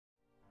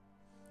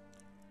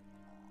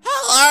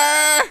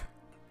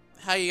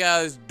How you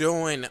guys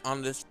doing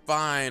on this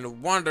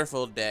fine,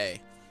 wonderful day?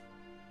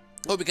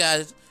 Hope you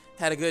guys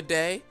had a good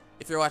day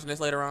if you're watching this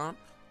later on.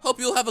 Hope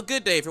you'll have a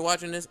good day if you're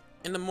watching this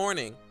in the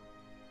morning.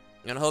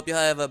 And I hope you'll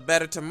have a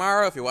better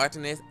tomorrow if you're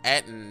watching this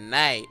at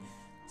night.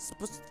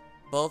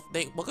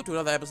 Welcome to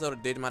another episode of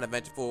Digimon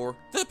Adventure for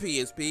the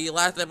PSP.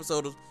 Last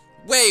episode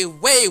was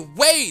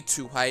way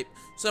too hype.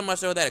 So much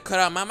so that it cut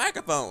out my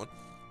microphone.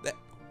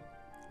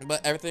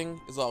 But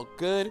everything is all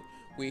good.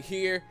 We're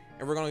here,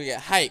 and we're gonna get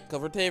hyped.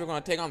 Because today we're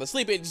gonna take on the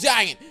sleeping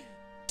giant,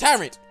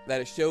 Tyrant. That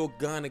is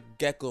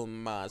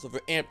ShogunGeckomon. So if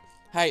you're amped,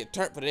 hyped,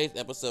 turn for today's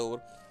episode,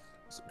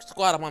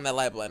 squat up on that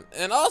like button.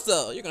 And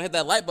also, you're gonna hit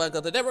that like button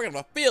because today we're gonna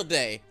have a field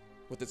day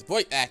with this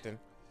voice acting.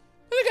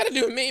 What they gotta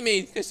do with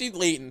Mimi, because she's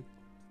leading.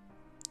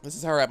 This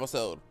is her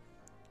episode.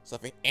 So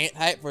if you're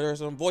hyped for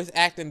some voice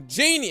acting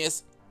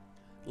genius,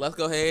 let's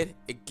go ahead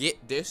and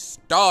get this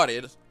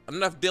started.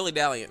 Enough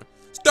dilly-dallying.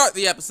 Start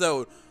the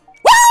episode.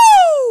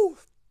 Woo!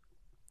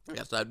 I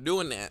gotta stop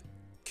doing that.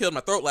 Killed my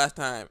throat last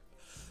time.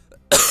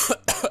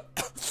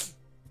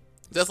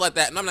 Just like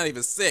that, and I'm not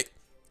even sick.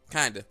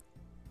 Kinda.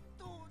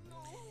 Lord!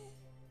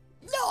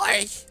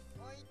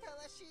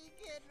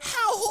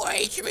 How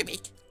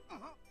horrific!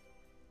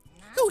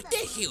 Who's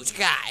this huge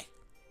guy?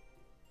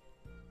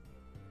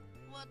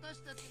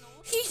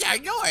 He's our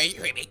Lord,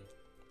 Ribbit.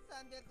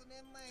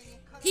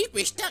 He's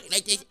been stuck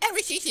like this ever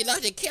since he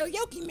lost the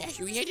karaoke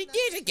match we had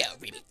years ago,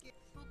 Ribbit.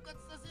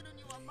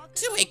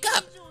 To wake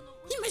up,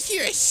 he must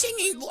hear a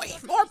singing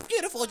voice more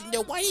beautiful than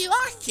the one he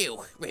lost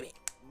to, Ribbit.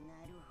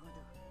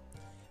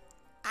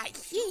 I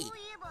see.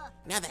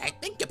 Now that I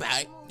think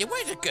about it, there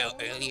was a girl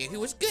earlier who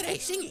was good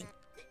at singing.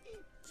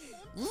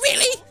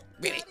 Really?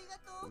 Ribbit.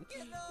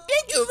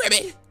 Thank you,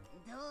 Ribbit.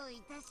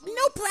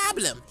 No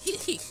problem.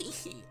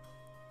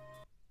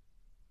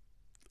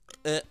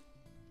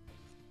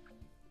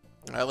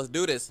 Alright, let's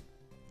do this.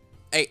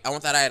 Hey, I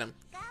want that item.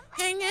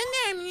 Hang in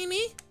there,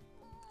 Mimi.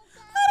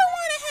 I don't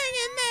want to hang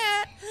in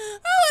there. I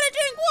want to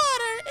drink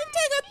water and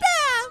take a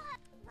bath.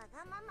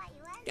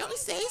 Don't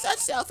say such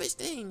selfish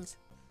things.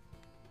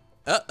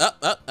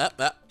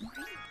 Up.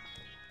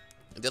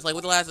 Just like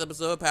with the last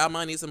episode,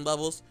 Palma needs some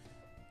levels.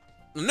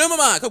 No,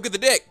 mama, come get the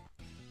dick.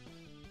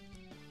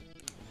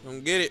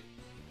 Come get it.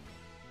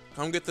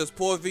 Come get this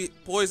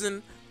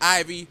poison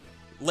ivy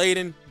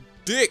laden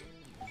dick.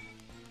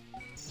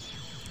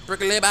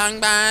 Prickly bang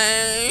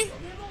bang.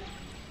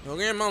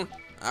 Okay, mom.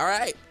 All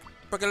right.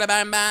 Prickly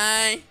bang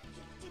bang.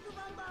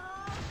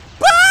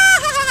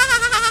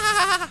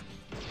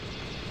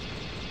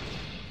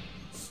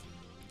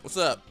 What's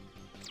up?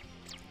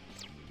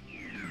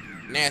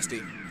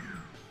 Nasty.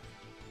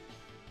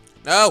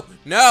 No.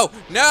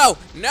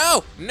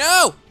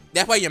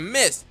 That's why you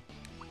missed.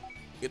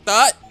 You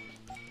thought?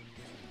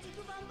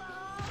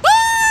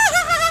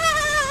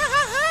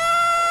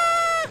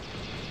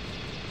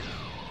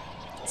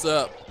 What's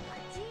up?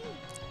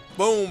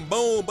 Boom.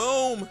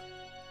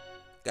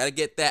 Gotta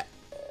get that.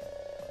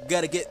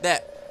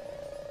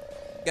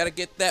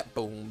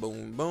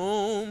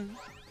 Boom.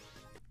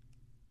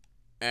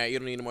 Alright, you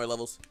don't need any more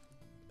levels.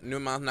 New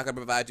mom's not gonna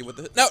provide you with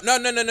the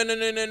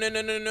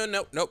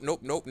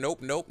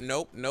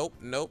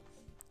nope.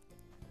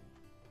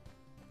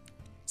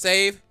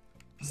 Save.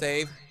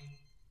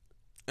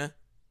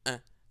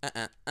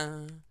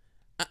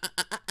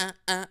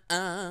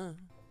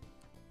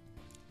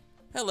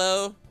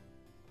 Hello.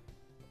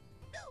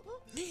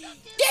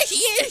 There she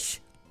is!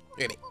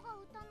 Baby.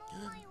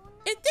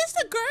 Is this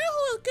the girl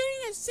who is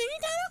getting a singing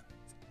title?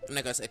 I'm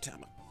not gonna say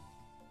Tama.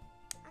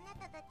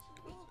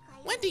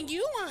 What do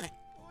you want?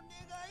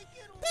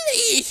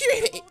 Please,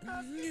 Ribbit!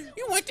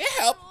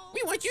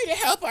 We want you to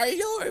help our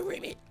Lord,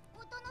 Ribbit.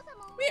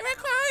 We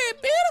require a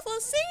beautiful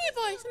singing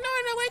voice in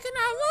order to awaken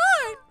our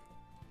Lord.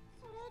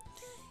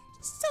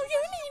 So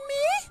you need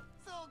me?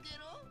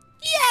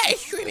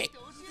 Yes, Ribbit!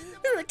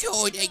 We were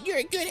told that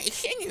you're good at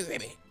singing,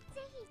 Ribbit.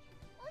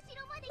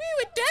 We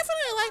would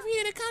definitely like for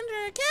you to come to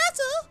our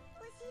castle.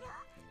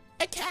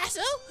 A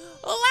castle?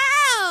 Oh,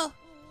 wow!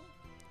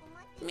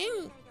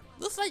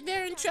 Looks like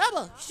they're in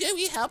trouble. Should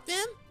we help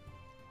them?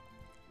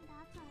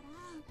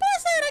 But I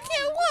said I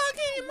can't walk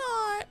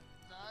anymore.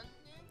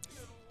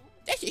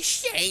 That's a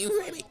shame,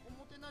 Ribbit.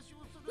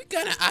 We're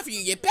gonna offer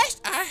you your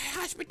best our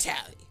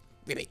hospitality,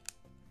 Ribbit.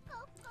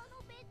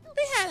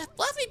 We had a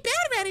fluffy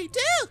bed ready,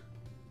 too.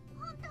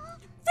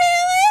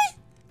 Really?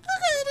 I'll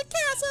go to the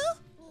castle.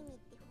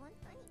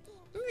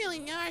 We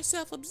really are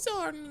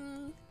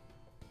self-absorbing.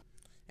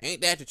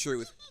 Ain't that the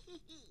truth?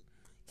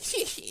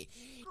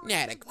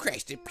 Now to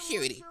crush the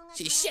purity,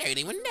 she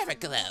surely will never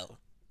glow.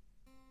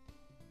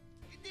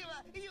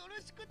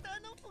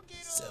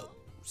 So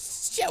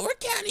we're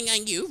counting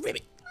on you,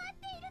 Ribbit.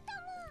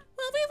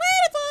 We'll be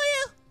waiting for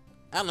you.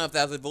 I don't know if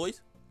that was his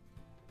voice.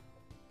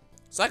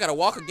 So I gotta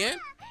walk again?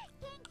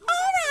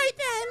 Alright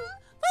then,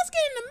 let's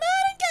get in the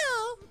mud and go.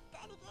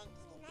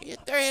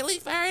 You're thoroughly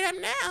fired up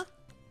now.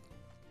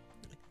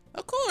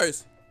 Of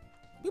course.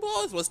 People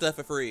always want stuff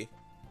for free.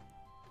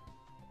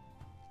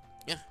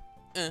 Yeah.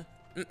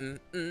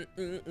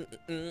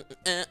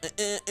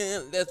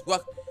 Let's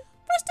walk.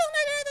 We're still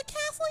not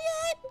castle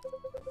yet?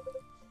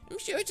 I'm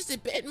sure it's just a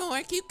bit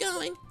more. Keep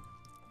going.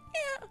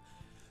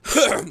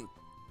 Yeah.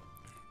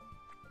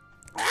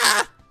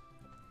 Ah!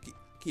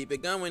 Keep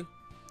it going.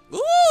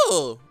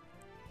 Ooh!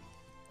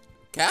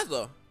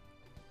 Castle.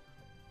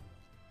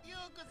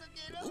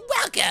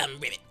 Welcome,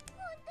 Ribbit.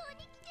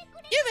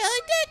 You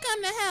really did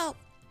come to help.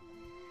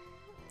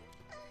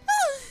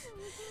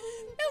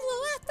 It was a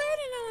lot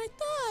further than I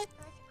thought.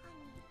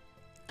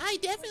 I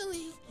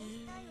definitely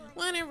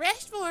want to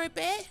rest for a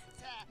bit.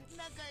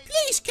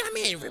 Please come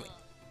in, Ribbit.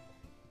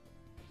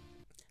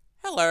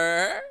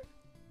 Hello.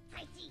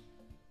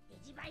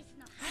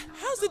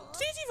 How's the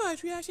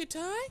Digivice reaction,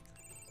 Ty?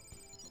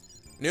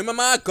 New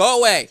Mama, go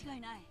away.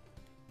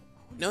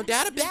 No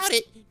doubt about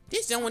it.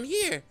 There's someone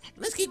here.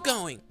 Let's keep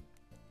going.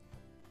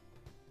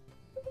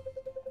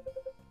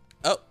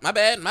 Oh, my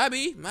bad. My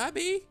B.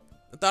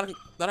 I thought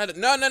I had.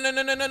 No.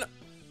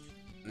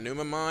 New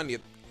Mama, you.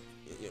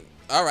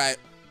 All right.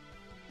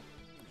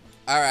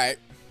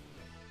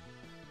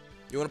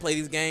 You want to play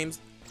these games?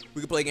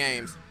 We can play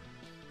games.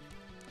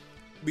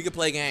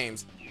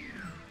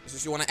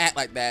 Since you want to act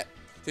like that.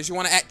 Since you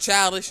want to act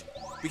childish,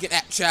 we can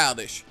act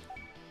childish.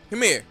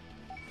 Come here.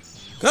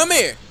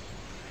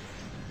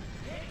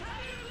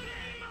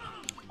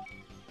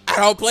 I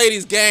don't play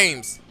these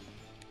games.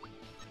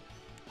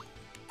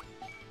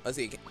 Let's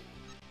see.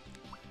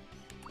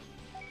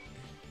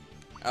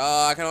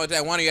 Oh, I can only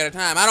attack one of you at a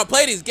time. I don't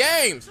play these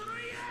games.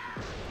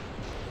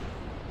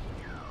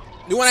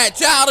 You want to act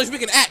childish? We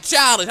can act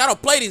childish. I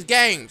don't play these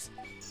games.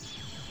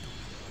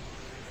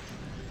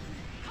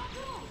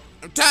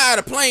 I'm tired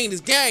of playing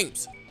these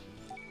games.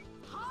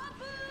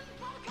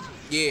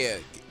 Yeah.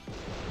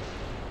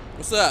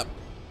 What's up?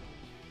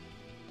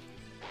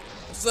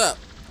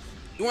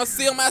 You want to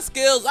see my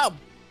skills? I'll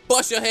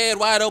bust your head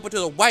wide open to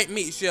the white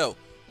meat show.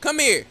 Come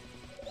here.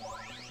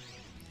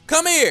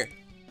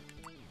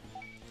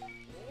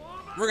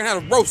 We're gonna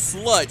have a roast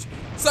sludge.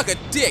 Suck a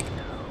dick.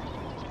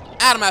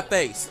 Out of my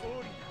face.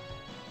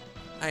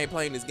 I ain't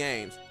playing these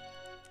games.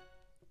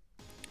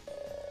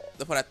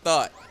 That's what I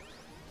thought.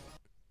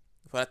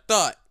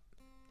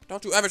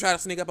 Don't you ever try to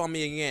sneak up on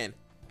me again.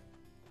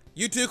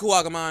 You too,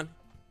 KARAOKEmon.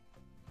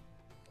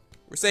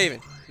 We're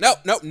saving. Nope.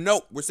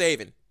 We're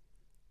saving.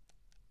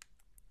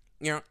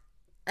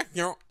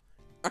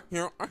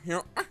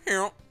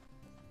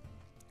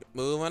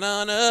 Moving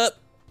on up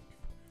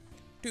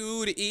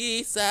to the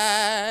east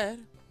side.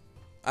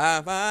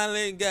 I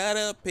finally got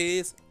a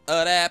piece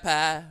of that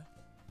pie.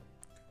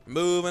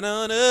 Moving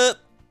on up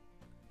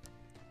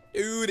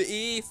to the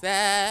east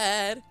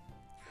side.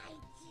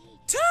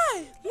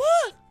 Ty,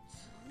 look!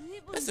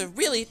 That's a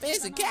really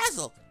fancy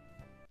castle.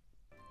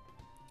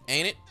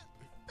 Ain't it?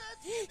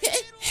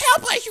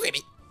 Help us,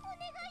 Ribbit!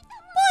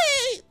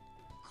 Wait!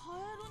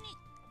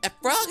 A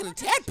frog and a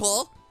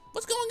tadpole?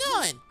 What's going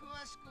on?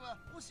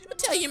 I'll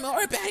tell you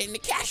more about it in the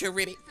castle,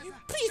 Ribbit.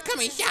 Please come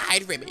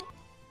inside, Ribbit.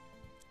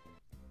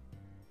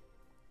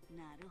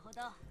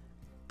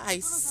 I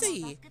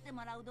see.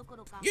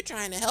 You're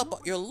trying to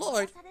help your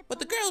lord, but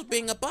the girl's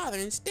being a bother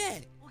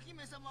instead.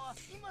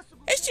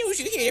 As soon as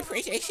you hear the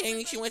princess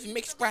saying she wants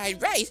mixed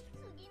fried rice,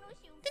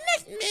 the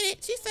next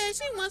minute she says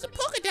she wants a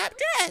polka dot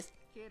dress.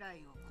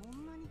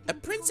 A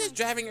princess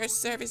driving her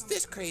service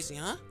this crazy,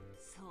 huh?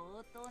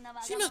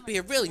 She must be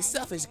a really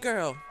selfish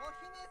girl.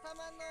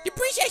 The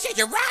princess says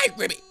you're right,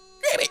 Ribbit.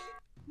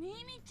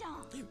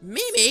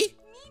 Mimi?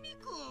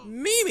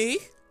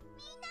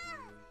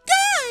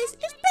 Guys,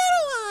 it's been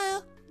a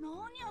while.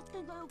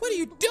 What are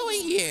you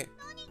doing here?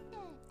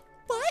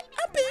 What?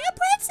 I'm being a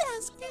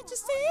princess. Can't you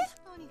see?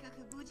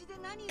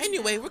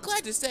 Anyway, we're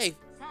glad you're safe.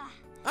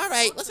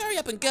 Alright, let's hurry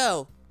up and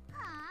go.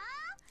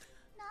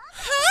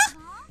 Huh?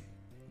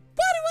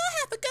 Why do I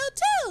have to go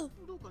too?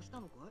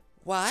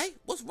 Why?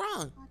 What's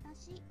wrong?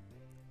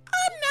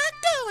 I'm not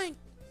going.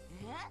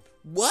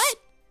 What?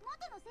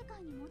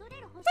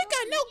 We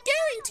got no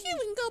guarantee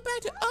we can go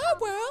back to our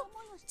world.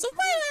 So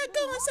why not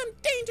go on some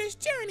dangerous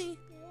journey?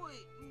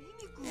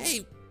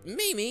 Hey,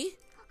 Mimi.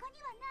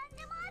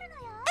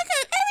 I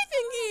got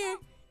everything here.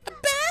 A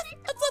bath,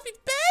 a fluffy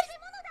bed,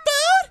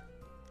 food.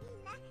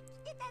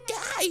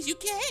 Guys, you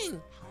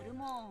can.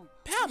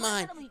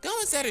 Palmon, go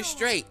and set her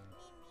straight.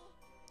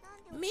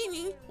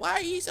 Mimi, why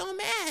are you so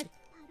mad?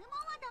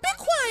 Be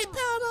quiet,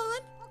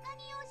 Palmon.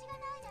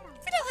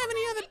 If you don't have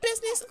any other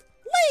business,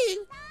 leave.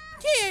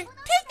 Here,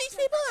 take these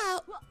people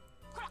out.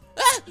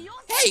 Ah,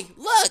 hey,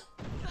 look.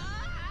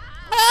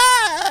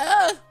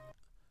 Ah!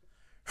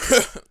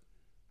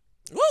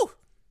 Woo!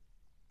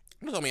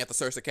 Don't tell me I have to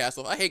search the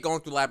castle. I hate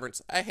going through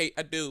labyrinths. I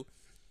do.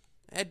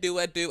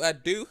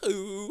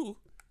 Ooh.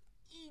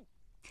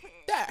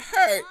 That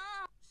hurt.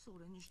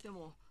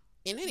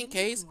 In any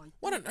case,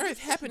 what on earth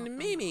happened to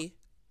Mimi?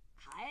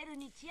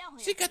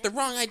 She got the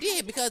wrong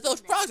idea because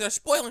those frogs are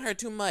spoiling her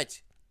too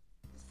much.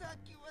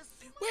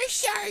 We're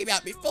sorry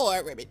about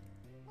before, Ribbit.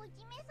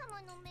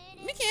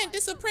 We can't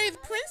disobey the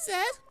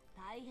princess.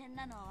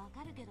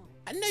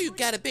 I know you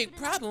got a big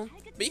problem,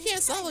 but you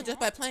can't solve it just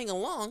by playing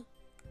along.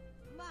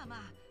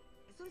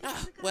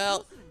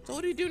 Well, so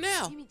what do you do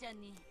now?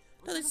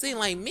 Doesn't seem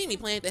like Mimi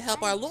planned to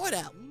help our Lord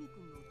out.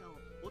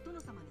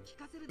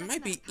 It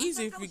might be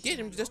easier if we get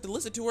him just to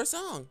listen to her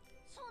song.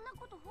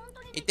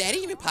 Is that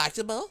even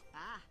possible?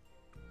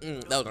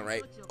 That wasn't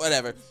right.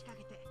 Whatever.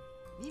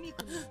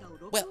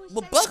 Well,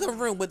 we'll bug her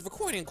room with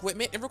recording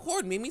equipment and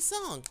record Mimi's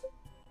song.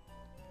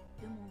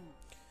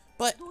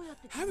 But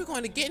how are we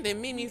going to get into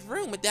Mimi's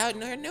room without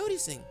her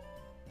noticing?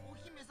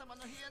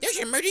 There's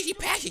an emergency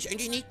passage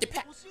underneath the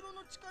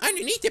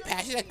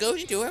passage that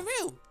goes into her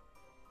room.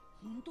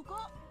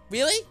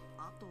 Really?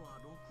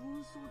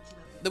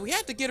 Then we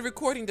have to get a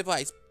recording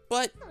device,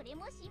 but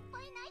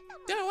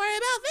don't worry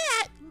about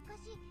that.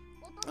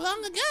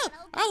 Long ago,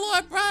 our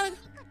Lord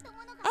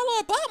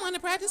bought one to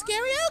practice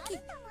karaoke.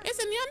 It's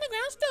in the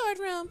underground storage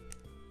room.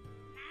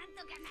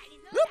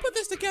 We'll put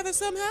this together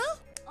somehow.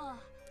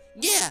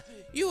 Yeah,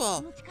 you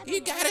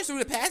got us through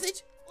the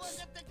passage?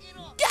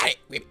 Got it,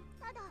 Ribbit.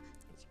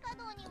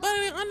 But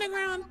in the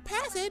underground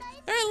passage,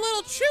 there are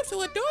little troops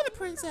who adore the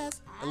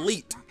princess.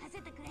 Elite.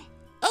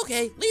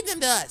 Okay, leave them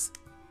to us.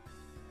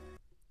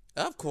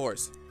 Of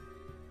course.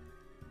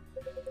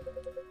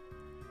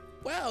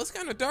 Wow, it's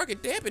kind of dark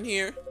and damp in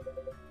here.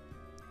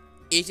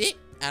 Is it?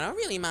 I don't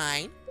really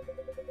mind.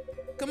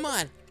 Come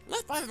on,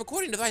 let's find the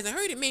recording device and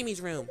hurry to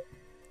Mimi's room.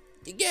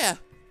 Yeah.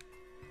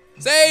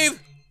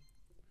 Save!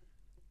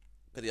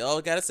 But you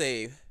all gotta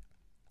save.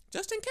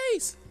 Just in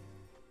case.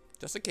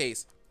 Just in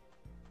case.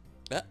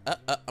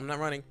 I'm not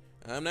running.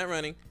 I'm not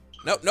running.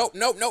 Nope, nope,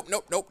 nope, nope,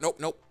 nope, nope, nope,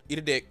 nope. Eat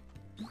a dick.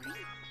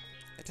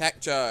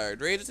 Attack charge.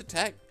 Raises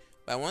attack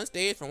by one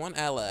stage from one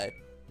ally.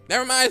 That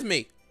reminds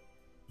me.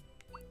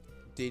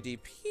 DDP?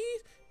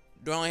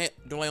 Do I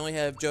only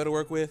have Joe to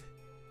work with?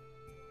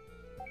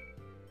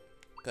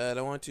 Cause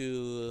I want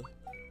to.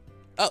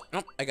 Oh,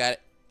 nope, I got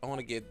it. I want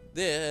to give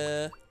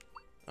this.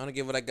 I want to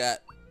give what I got.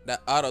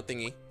 That auto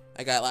thingy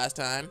I got last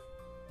time.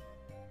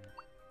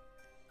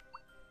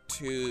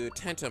 To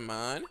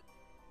Tentamon.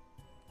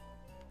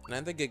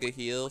 Another Giga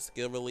Heal,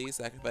 skill release,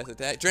 sacrifice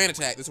attack. Drain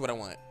attack, this is what I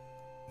want.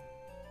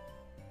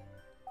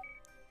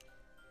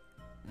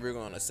 We're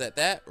gonna set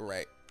that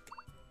right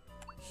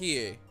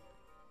here.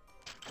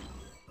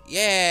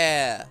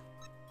 Yeah!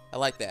 I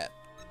like that.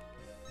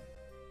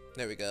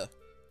 There we go.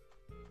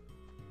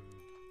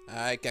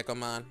 Alright,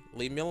 Geckomon.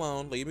 Leave me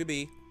alone. Leave me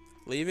be.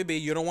 Leave me be.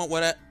 You don't want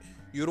what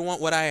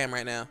I am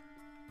right now.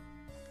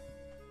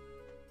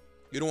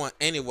 You don't want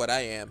any of what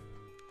I am.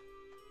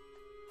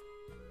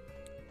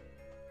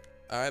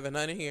 Alright, there's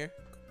nothing here.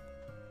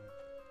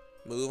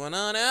 Moving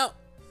on out.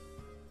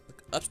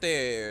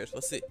 Upstairs.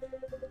 Let's see.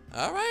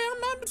 Alright,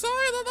 I'm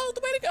sorry. That was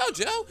the way to go,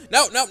 Joe.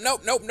 No, no, no,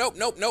 no, no,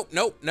 no, no,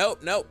 no, no,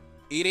 no.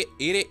 Eat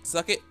it,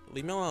 suck it.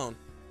 Leave me alone.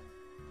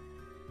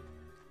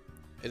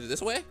 Is it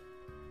this way?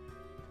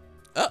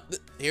 Oh,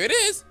 here it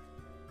is.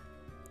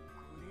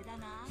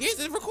 Here's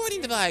the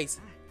recording device.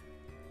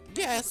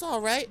 Yeah, it's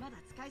all right.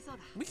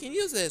 We can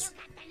use this.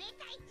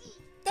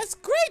 That's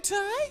great,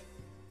 Ty.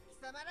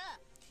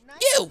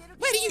 You,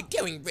 what are you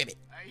doing, Ribbit?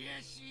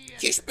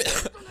 You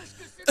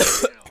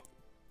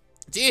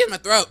Jeez, my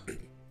throat.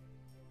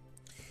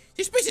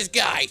 Suspicious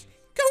guys.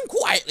 Come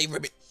quietly,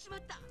 Ribbit.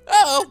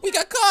 Uh-oh, we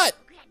got caught.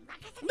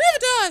 Leave it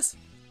to us.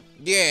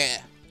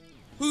 Yeah.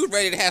 Who's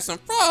ready to have some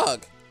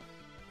frog?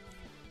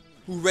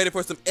 Who's ready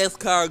for some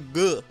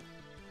escargot?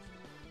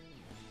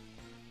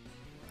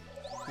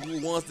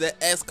 Who wants that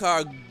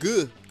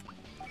escargot?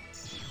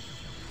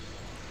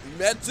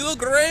 Metal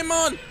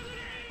Greymon!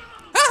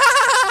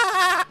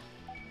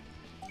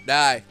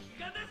 Die.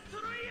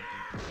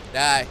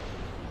 Die.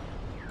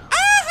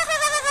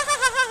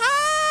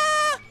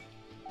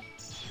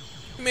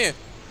 Come here.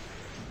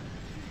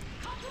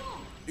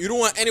 You don't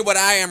want any of what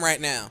I am right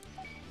now.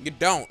 You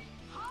don't.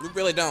 You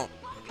really don't.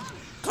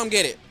 Come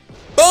get it.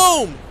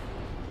 Boom!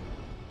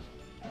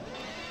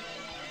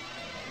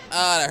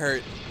 Ah, that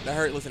hurt. That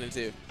hurt listening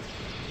to.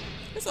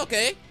 It's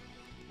okay.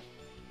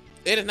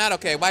 It is not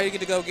okay. Why do you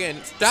get to go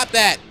again? Stop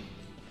that!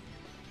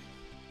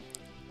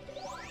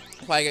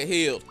 That's why I get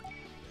healed.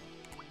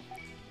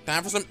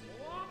 Time for some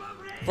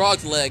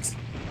frog's legs.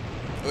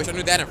 I wish I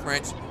knew that in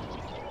French.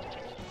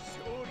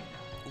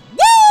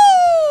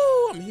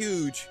 Woo! I'm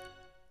huge.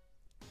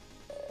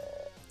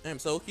 I am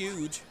so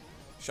huge.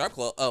 Sharp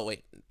claw. Oh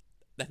wait,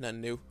 that's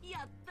nothing new.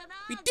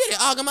 We did it,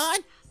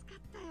 Agumon.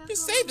 You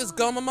saved us,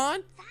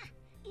 Gomamon.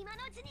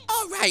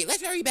 All right,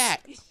 let's hurry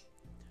back.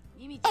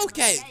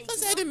 Okay,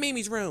 let's head to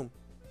Mimi's room.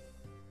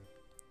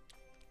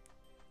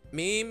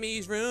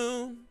 Mimi's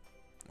room.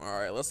 All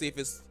right, let's see if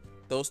it's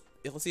those.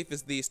 Let's see if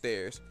it's these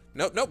stairs.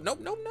 Nope, nope, nope,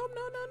 nope, nope,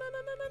 no, no, no,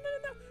 no, no, no,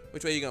 no.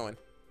 Which way are you going?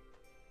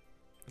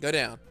 Go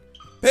down.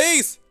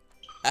 Peace.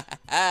 Ha ha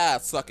ha!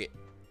 Suck it.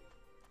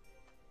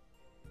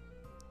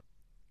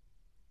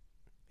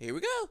 Here we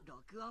go.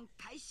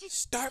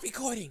 Start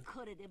recording.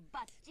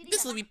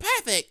 This will be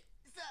perfect.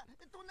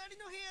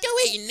 Go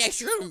eat in the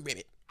next room,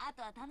 Ribbit.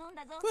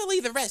 We'll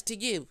leave the rest to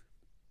you.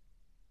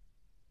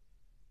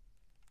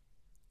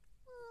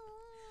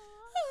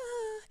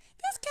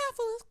 This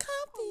castle is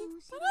comfy,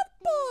 but I'm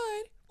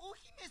bored.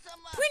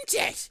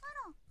 Princess!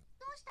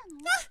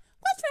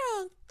 What's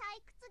wrong?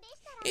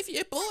 If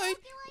you're bored,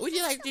 would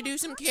you like to do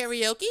some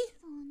karaoke?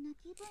 I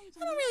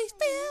don't really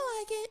feel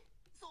like it.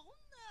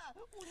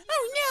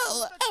 Oh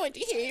no, I want to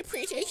hear your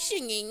princess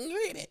singing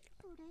Ribbit.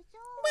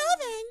 Well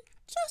then,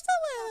 just a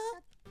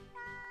little.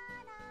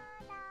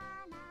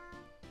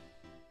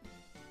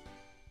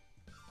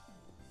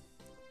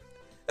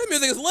 That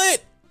music is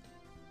lit!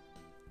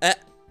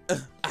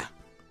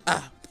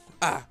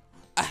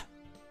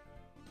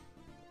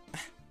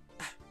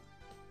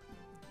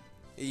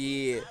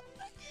 Yeah.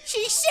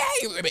 She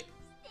sang Ribbit.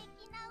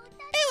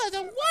 It was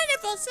a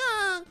wonderful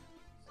song.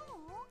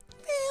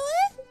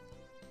 Really?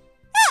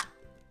 Ah!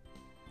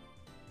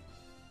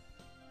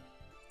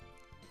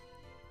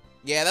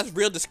 Yeah, that's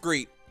real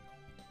discreet.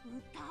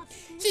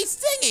 She's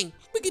singing.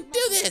 We can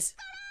do this.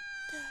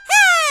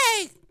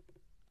 Hey!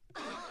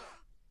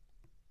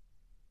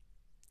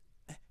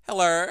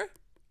 Hello?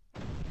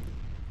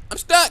 I'm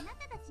stuck!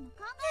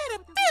 I had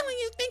a feeling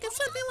you'd think of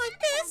something like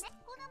this.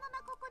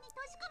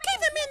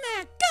 Keep him in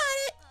there. Got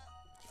it.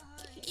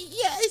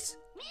 Yes.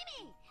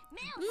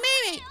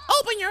 Mimi,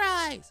 open your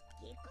eyes.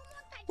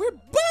 We're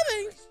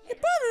bumming! You're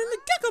bumming the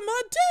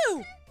Geckomon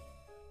too!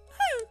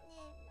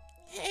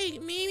 Hey,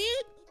 Mimi.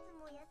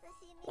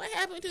 What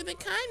happened to the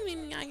kind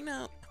Mimi I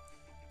know?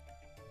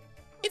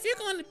 If you're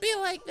going to be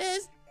like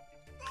this,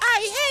 I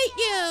hate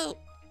you.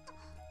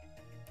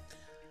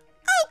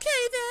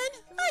 Okay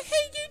then, I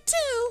hate you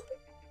too.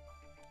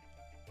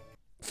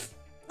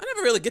 I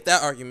never really get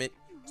that argument.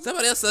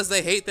 Somebody else says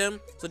they hate them,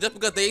 so just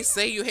because they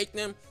say you hate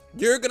them,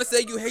 you're gonna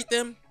say you hate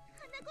them?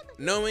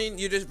 Knowing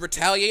you're just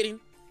retaliating?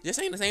 Just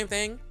saying the same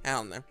thing? I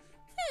don't know.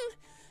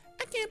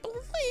 I can't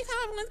believe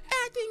how everyone's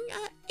acting.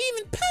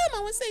 Even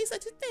Palma would say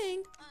such a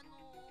thing.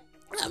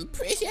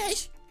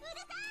 Princess.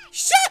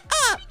 Shut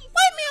up!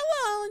 Leave me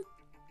alone.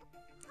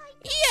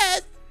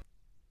 Yes.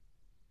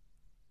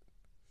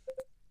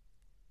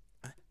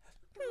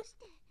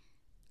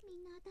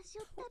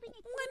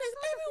 Why does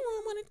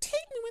everyone want to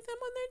take me with them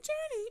on their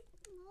journey?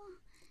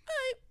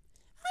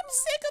 I'm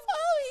sick of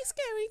all these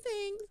scary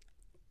things.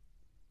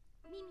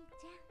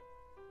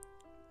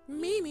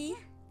 Mimi.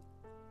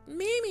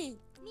 Mimi.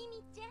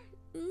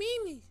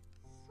 Mimi.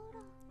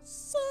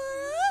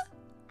 Sora?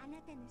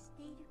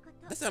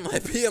 That sounds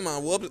like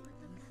Piamon. Whoops.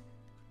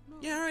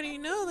 You already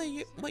know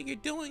that what you're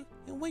doing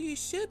and what you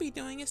should be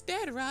doing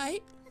instead,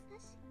 right?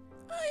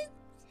 I'm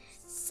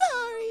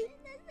sorry.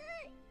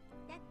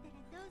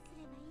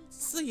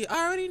 So you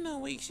already know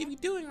what you should be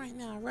doing right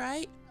now,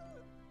 right?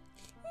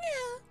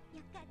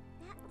 Yeah.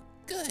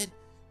 Good.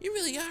 You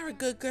really are a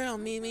good girl,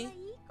 Mimi.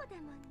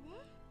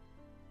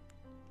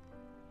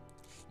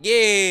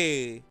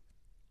 Yeah.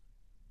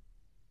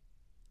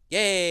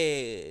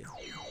 Yeah.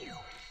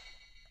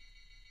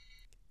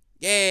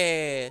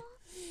 Yeah.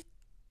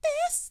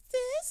 This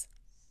is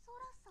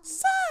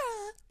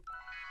Sora.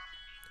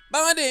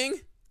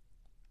 Bonding.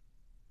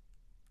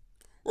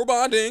 We're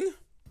bonding.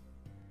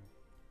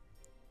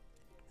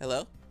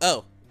 Hello?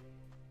 Oh.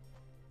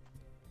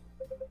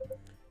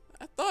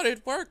 I thought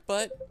it'd work,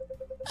 but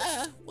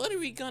what are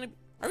we gonna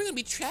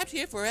be trapped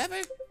here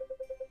forever?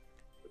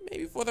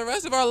 Maybe for the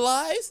rest of our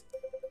lives?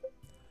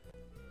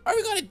 Are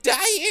we gonna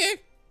die here?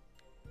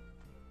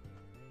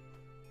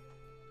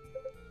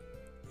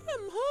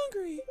 I'm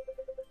hungry.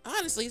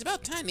 Honestly, it's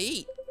about time to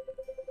eat.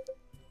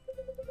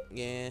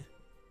 Yeah.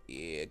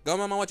 Yeah. Go,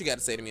 Mama, what you got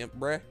to say to me,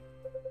 bruh?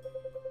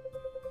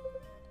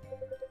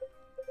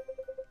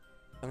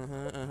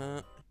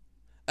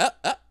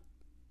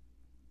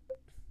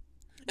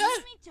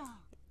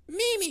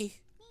 Mimi!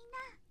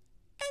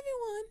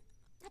 Everyone!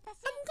 I'm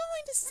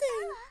going to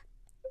sing!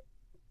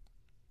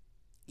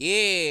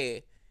 Yeah!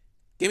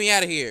 Get me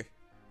out of here!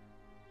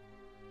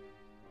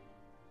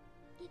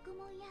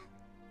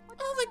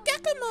 All the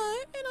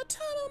Geckomon and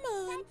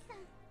Otamomon!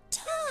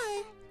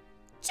 Tai!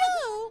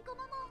 Joe!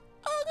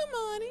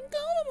 Agumon and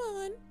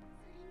Gomamon!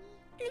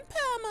 And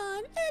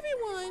Palmon!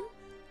 Everyone!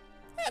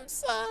 I'm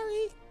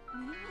sorry!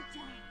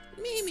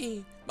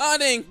 Mimi!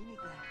 Bonding!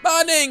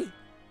 Bonding!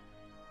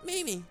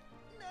 Mimi!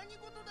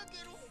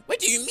 What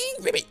do you mean,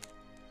 Ribbit?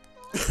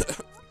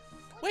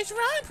 What's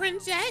wrong,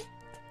 Princess?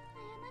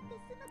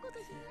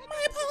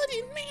 My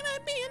apologies may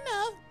not be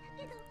enough,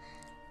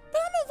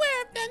 but I'm aware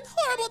I've done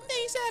horrible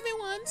things to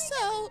everyone,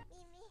 so...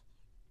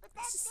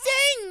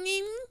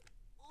 Singing!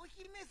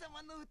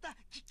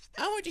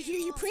 I want to hear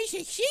your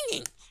princess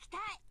singing.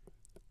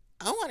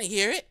 I want to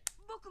hear it.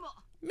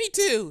 Me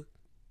too!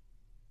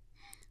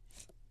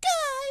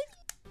 Guys!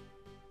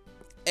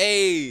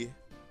 Hey!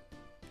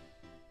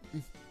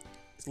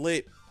 It's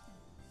lit.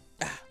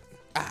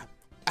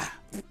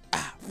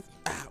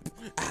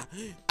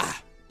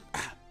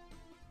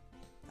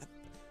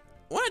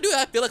 When I do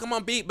that, I feel like I'm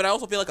on beat, but I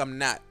also feel like I'm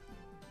not.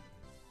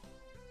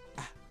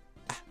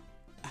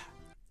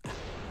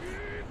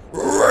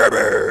 Our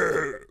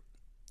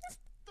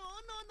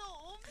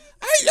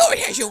Lord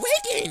has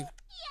awakened!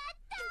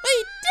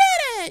 We did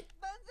it!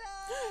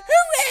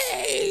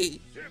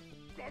 Hooray!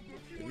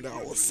 And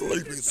I was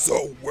sleeping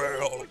so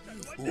well.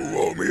 Who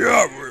woke me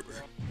up,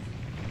 Ribbit?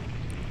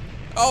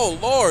 Oh,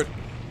 Lord!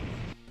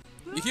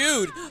 You're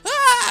huge!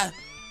 Ah!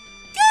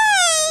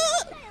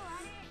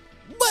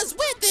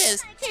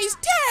 this. He's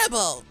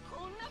terrible.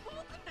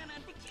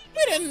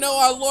 We didn't know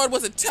our lord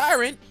was a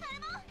tyrant.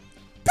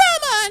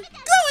 Paimon,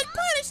 go and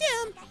punish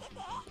him.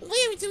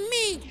 Leave it to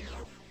me.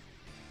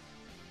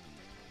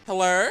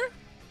 Hello?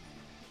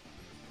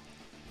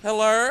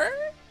 Hello?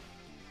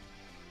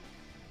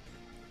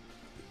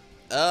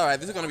 Alright,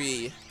 this is gonna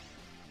be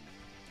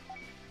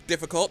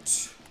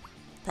difficult.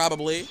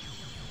 Probably.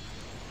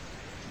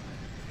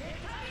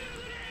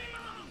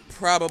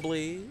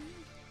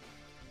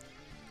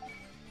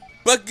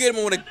 But get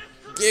him with a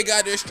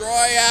Giga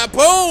Destroyer.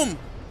 Boom!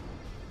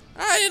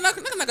 Alright, it's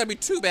not gonna be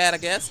too bad, I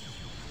guess.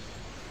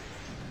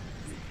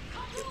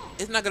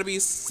 It's not gonna be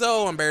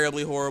so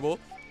unbearably horrible.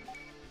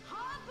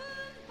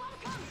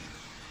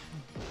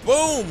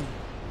 Boom!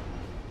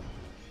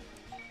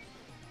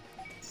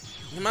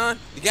 Come on,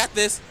 you got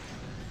this.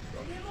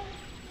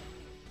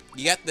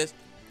 You got this.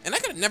 And I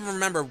could never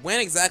remember when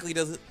exactly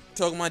does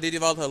Togemon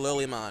Digivolve to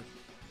Lilymon.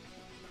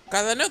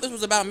 Cause I know this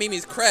was about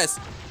Mimi's crest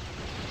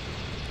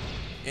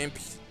and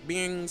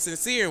being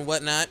sincere and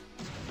whatnot.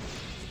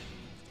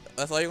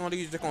 That's all you're gonna do.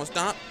 You're just gonna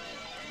stomp.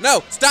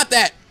 No, stop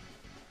that!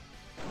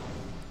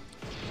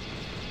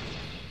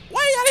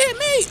 Why you gotta hit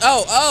me?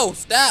 Oh,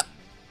 stop,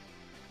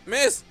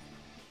 miss.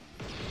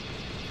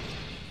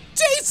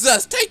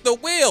 Jesus, take the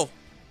wheel.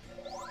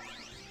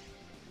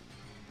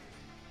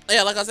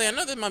 Yeah, like I said, I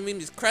know that my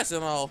Mimi's crest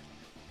and all,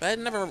 but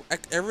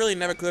I really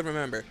never could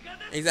remember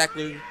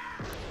exactly,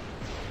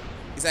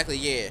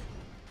 yeah.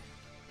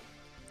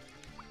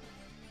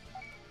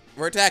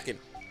 We're attacking.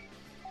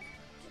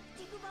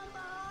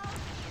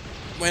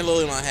 When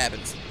Lilymon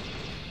happens.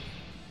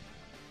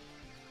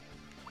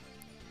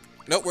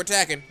 Nope, we're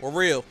attacking. We're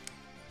real.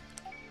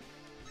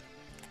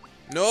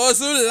 No,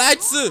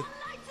 lights.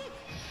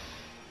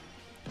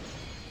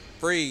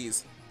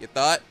 Freeze. You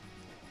thought?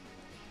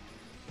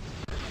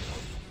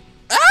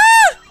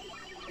 Ah!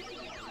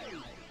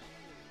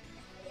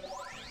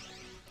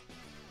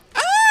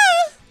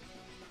 Ah!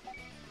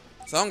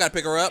 So I'm gotta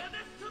pick her up.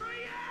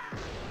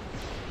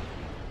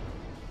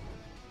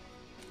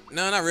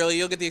 No, not really.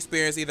 You'll get the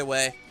experience either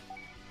way.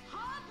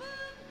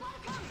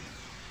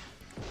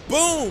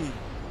 Boom!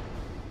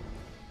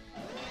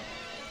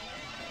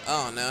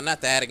 Oh no,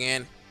 not that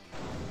again.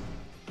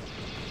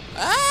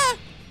 Ah!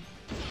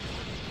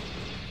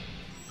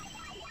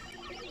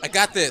 I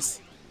got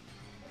this.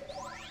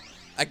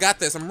 I got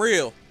this. I'm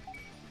real.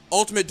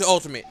 Ultimate to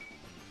ultimate.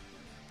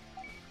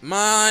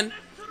 Mon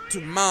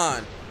to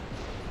mon.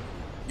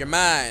 You're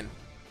mine.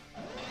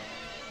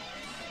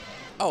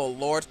 Oh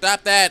Lord,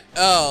 stop that.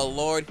 Oh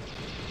Lord.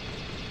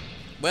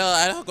 Well,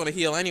 I'm not gonna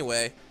heal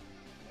anyway.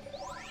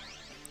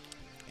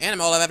 And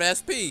I'm all out of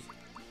SP.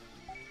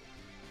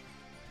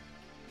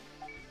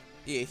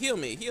 Yeah, heal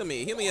me, heal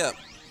me up.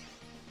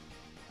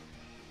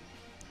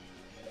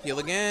 Heal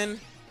again.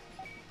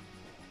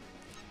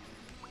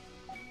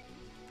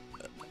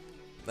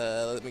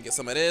 Let me get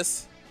some of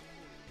this.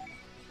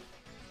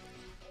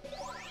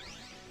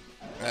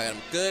 Alright,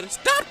 I'm good.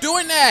 Stop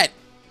doing that!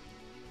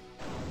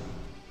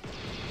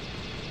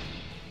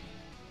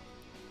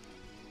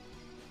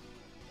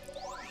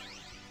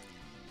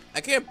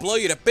 I can't blow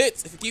you to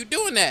bits if you keep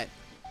doing that.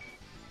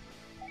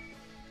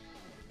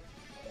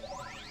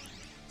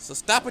 So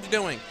stop what you're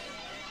doing.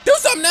 Do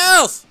something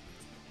else!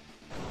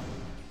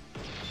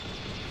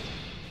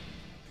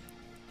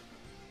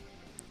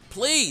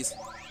 Please.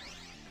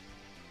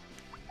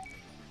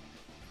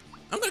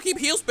 I'm gonna keep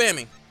heal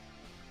spamming.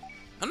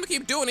 I'm gonna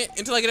keep doing it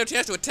until I get a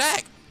chance to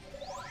attack.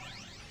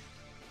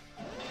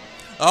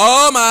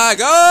 Oh my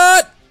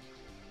god!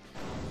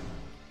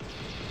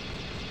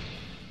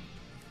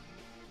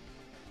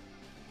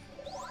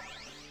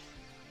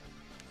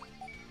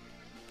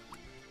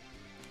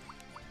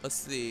 Let's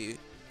see.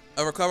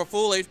 I recover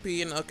full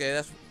HP and okay,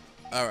 that's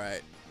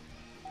alright.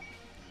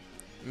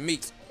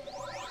 Meat.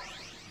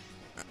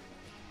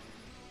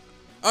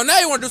 Oh, now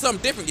you wanna do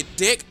something different, you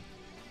dick.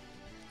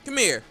 Come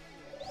here.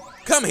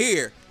 Come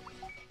here.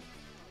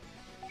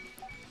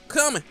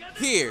 Come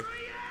here.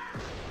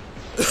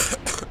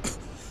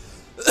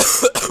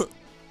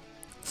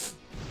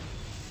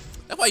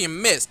 That's why you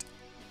missed.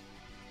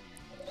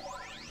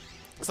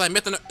 It's like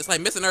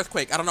missing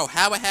earthquake. I don't know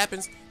how it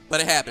happens,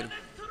 but it happened.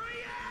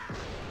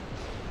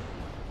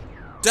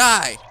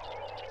 Die.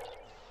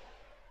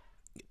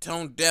 You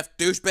tone deaf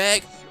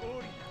douchebag.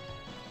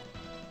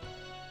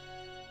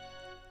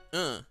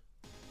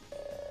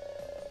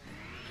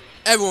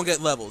 Everyone get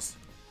levels.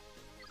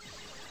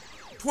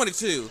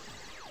 22.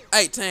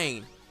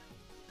 18.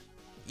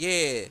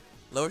 Yeah.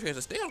 Lower chance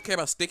of stick. I don't care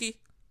about sticky.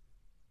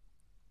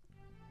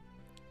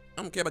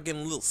 I don't care about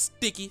getting a little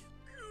sticky.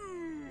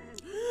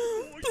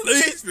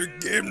 Please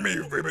forgive me,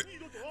 Ribbit.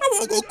 I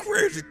won't go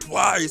crazy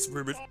twice,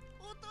 Ribbit.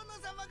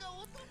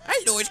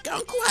 I know it's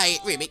gone quiet,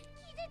 Ribbit.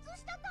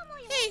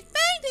 He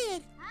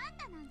fainted.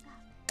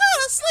 Go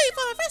to sleep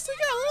for the rest of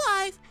your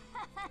life.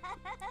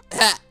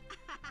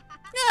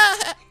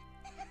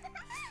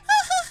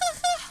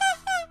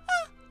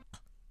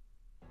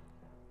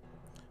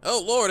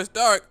 Oh Lord, it's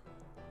dark.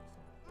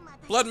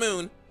 Blood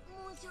moon.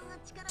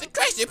 The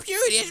Christ of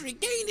Purity has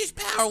regained his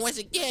power once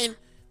again.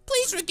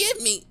 Please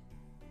forgive me.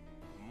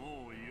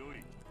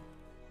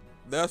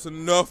 That's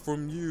enough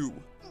from you.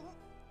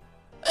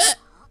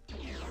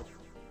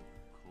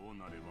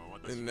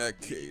 In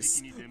that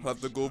case, I'll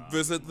have to go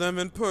visit them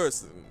in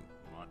person.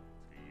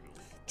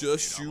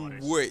 Just you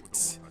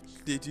wait,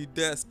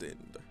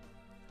 Digi-destined.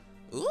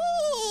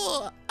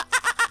 Ooh!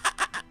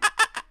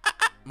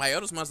 My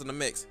eldest monster in the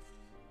mix.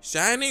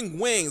 Shining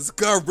Wings,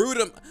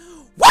 Garuda.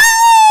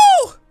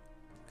 Woo!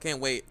 Can't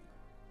wait.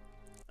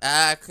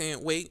 I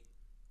can't wait.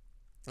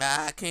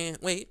 I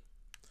can't wait.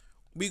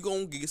 We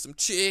gonna get some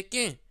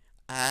chicken.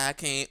 I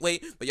can't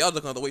wait. But y'all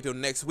just gonna have to wait till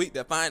next week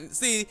to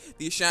see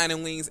these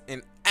Shining Wings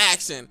in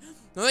action.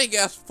 So thank you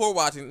guys for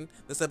watching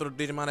this episode of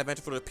Digimon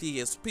Adventure for the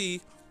PSP.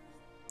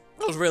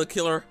 That was really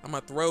killer on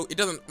my throat.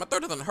 My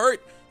throat doesn't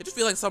hurt. It just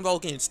feels like something's all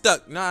getting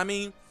stuck. You know what I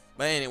mean?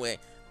 But anyway,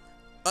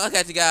 I'll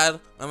catch you guys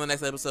on the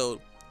next episode.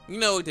 You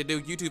know what to do.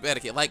 YouTube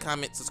etiquette. Like,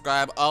 comment,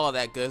 subscribe, all of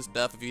that good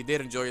stuff. If you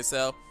did enjoy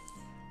yourself,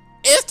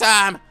 it's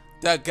time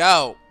to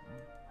go.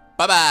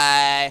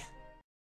 Bye-bye.